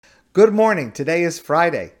Good morning. Today is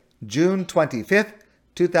Friday, June 25th,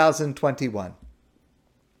 2021.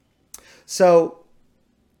 So,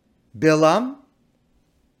 Bilam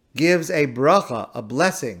gives a bracha, a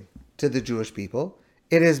blessing, to the Jewish people.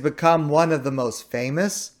 It has become one of the most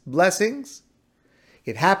famous blessings.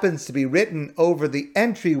 It happens to be written over the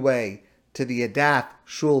entryway to the Adath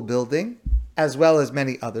Shul building, as well as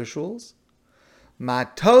many other shuls. Ma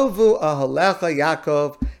tovu aholecha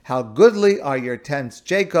Yaakov, how goodly are your tents,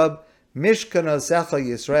 Jacob. Mishkanosecha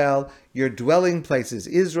Yisrael, your dwelling place is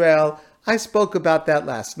Israel. I spoke about that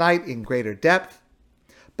last night in greater depth.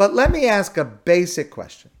 But let me ask a basic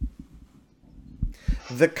question.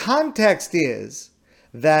 The context is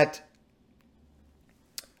that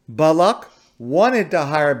Balak wanted to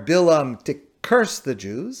hire Bilam to curse the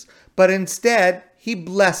Jews, but instead he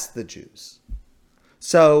blessed the Jews.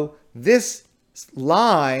 So this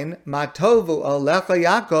line, Matovu Alecha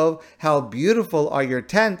Yaakov, how beautiful are your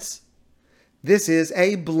tents, this is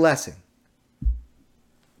a blessing.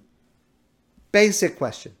 Basic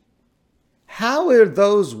question. How are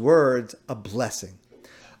those words a blessing?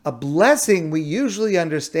 A blessing we usually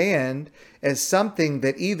understand as something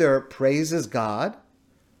that either praises God,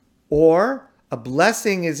 or a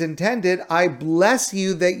blessing is intended, I bless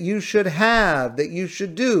you that you should have, that you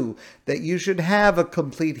should do, that you should have a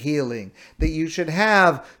complete healing, that you should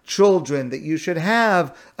have children, that you should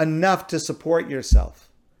have enough to support yourself.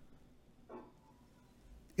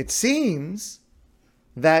 It seems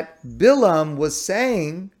that Bilam was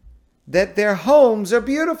saying that their homes are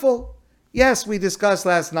beautiful. Yes, we discussed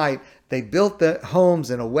last night, they built the homes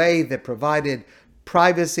in a way that provided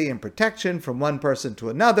privacy and protection from one person to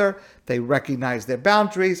another. They recognized their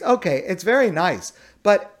boundaries. Okay, it's very nice.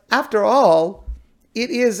 But after all,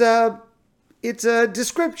 it's a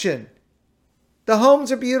description. The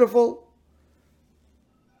homes are beautiful.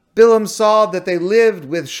 Bilam saw that they lived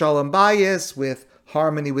with shalom bayis, with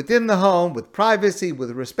harmony within the home, with privacy,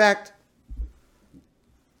 with respect.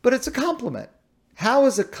 But it's a compliment. How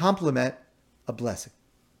is a compliment a blessing?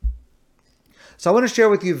 So I want to share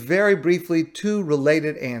with you very briefly two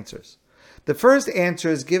related answers. The first answer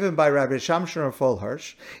is given by Rabbi Shamshon Raphael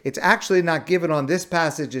Hirsch. It's actually not given on this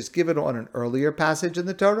passage, it's given on an earlier passage in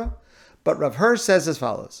the Torah. But Rav Hirsch says as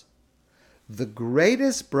follows: the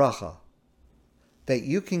greatest bracha that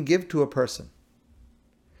you can give to a person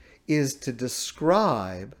is to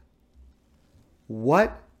describe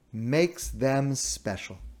what makes them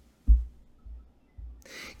special.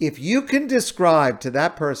 If you can describe to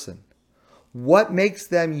that person what makes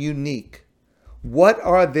them unique, what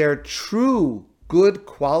are their true good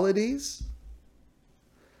qualities,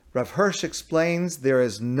 Rav Hirsch explains there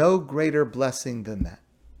is no greater blessing than that.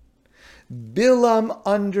 Bilam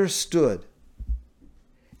understood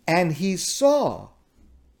and he saw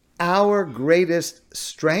our greatest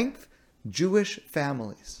strength, Jewish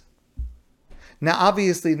families. Now,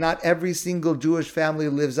 obviously, not every single Jewish family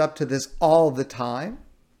lives up to this all the time.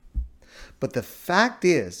 But the fact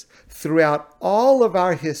is, throughout all of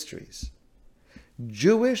our histories,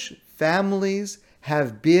 Jewish families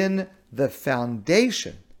have been the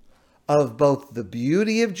foundation of both the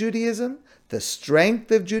beauty of Judaism, the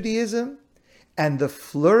strength of Judaism, and the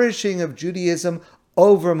flourishing of Judaism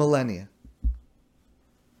over millennia.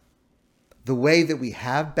 The way that we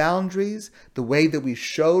have boundaries, the way that we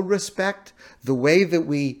show respect, the way that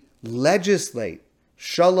we legislate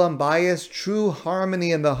shalom bayis, true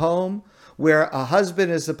harmony in the home, where a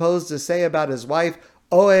husband is supposed to say about his wife,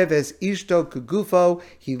 Oev es ishto kugufo,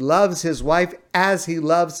 he loves his wife as he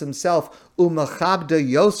loves himself, umachabda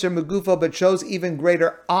yoser megufo, but shows even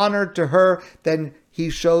greater honor to her than he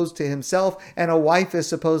shows to himself, and a wife is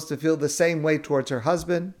supposed to feel the same way towards her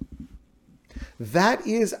husband. That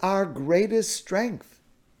is our greatest strength.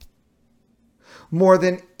 More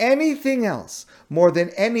than anything else, more than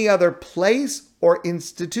any other place or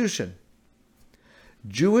institution,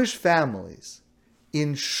 Jewish families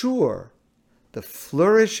ensure the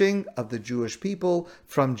flourishing of the Jewish people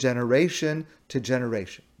from generation to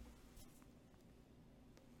generation.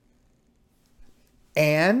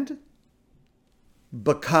 And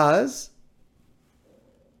because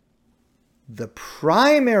the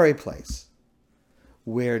primary place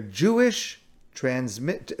where Jewish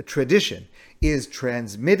tradition is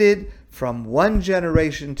transmitted from one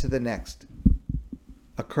generation to the next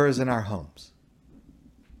occurs in our homes.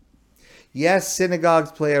 Yes,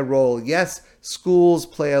 synagogues play a role. Yes, schools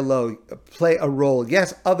play a role.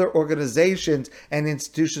 Yes, other organizations and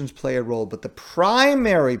institutions play a role. But the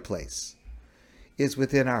primary place is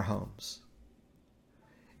within our homes.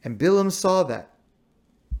 And Bilam saw that.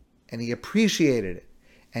 And he appreciated it.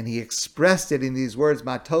 And he expressed it in these words,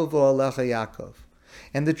 Matovo Alecha Yaakov.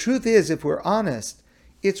 And the truth is, if we're honest,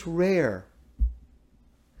 it's rare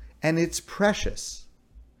and it's precious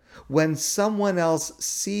when someone else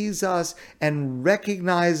sees us and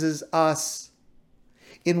recognizes us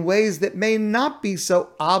in ways that may not be so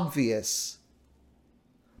obvious,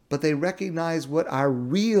 but they recognize what our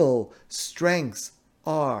real strengths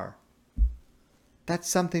are. That's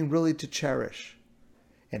something really to cherish.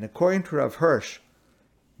 And according to Rav Hirsch,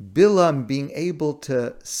 Bilam being able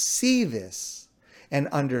to see this and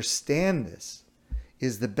understand this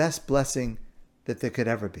is the best blessing that there could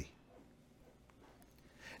ever be.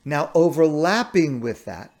 Now, overlapping with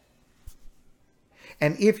that,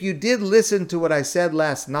 and if you did listen to what I said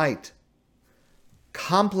last night,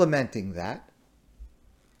 complementing that,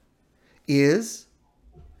 is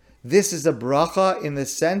this is a bracha in the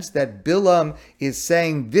sense that Bilam is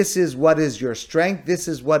saying, this is what is your strength, this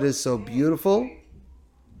is what is so beautiful.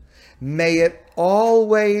 May it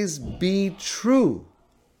always be true.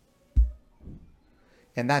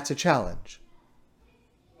 And that's a challenge.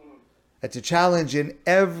 It's a challenge in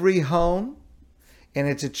every home, and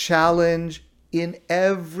it's a challenge in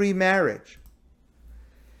every marriage.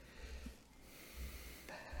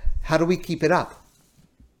 How do we keep it up?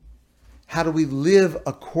 How do we live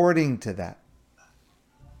according to that?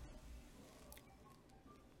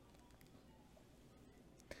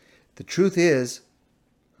 The truth is,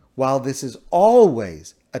 while this is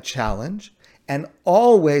always a challenge and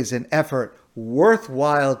always an effort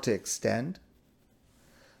worthwhile to extend,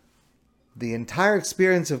 the entire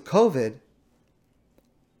experience of COVID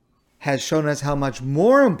has shown us how much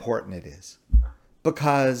more important it is,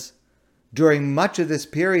 because during much of this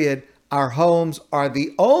period, our homes are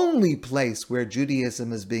the only place where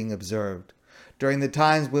Judaism is being observed. During the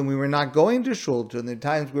times when we were not going to shul, during the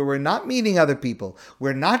times where we're not meeting other people,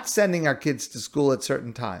 we're not sending our kids to school at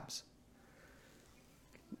certain times.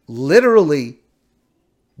 Literally,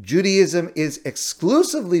 Judaism is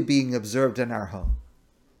exclusively being observed in our home.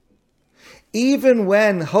 Even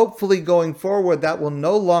when, hopefully going forward, that will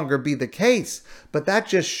no longer be the case. But that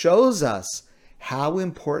just shows us how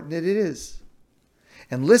important it is.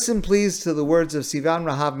 And listen, please, to the words of Sivan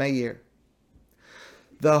Rahav Meir.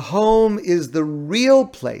 The home is the real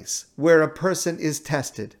place where a person is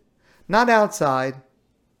tested. Not outside,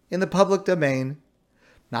 in the public domain,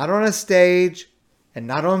 not on a stage, and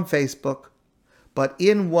not on Facebook, but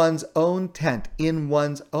in one's own tent, in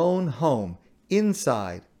one's own home,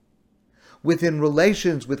 inside, within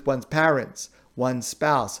relations with one's parents, one's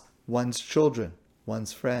spouse, one's children,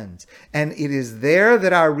 one's friends. And it is there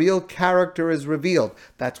that our real character is revealed.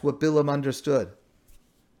 That's what Bilam understood.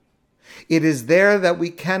 It is there that we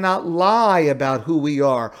cannot lie about who we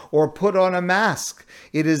are or put on a mask.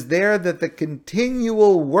 It is there that the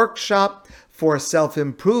continual workshop for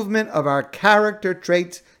self-improvement of our character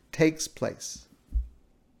traits takes place.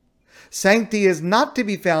 Sanctity is not to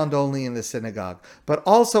be found only in the synagogue, but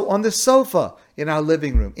also on the sofa in our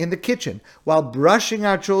living room, in the kitchen, while brushing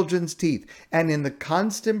our children's teeth, and in the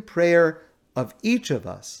constant prayer of each of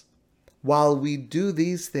us while we do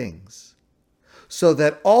these things, so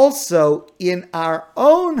that also in our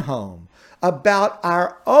own home, about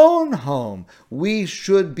our own home, we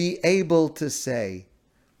should be able to say,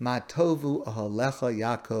 Ma tovu aholecha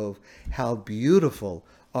Yaakov, how beautiful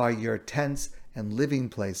are your tents and living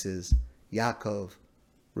places, Yaakov,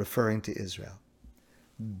 referring to Israel.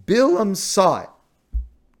 Bilam saw it.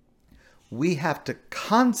 We have to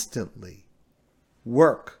constantly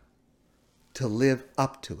work to live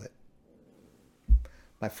up to it.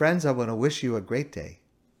 My friends, I want to wish you a great day,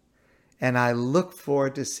 and I look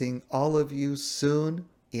forward to seeing all of you soon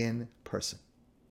in person.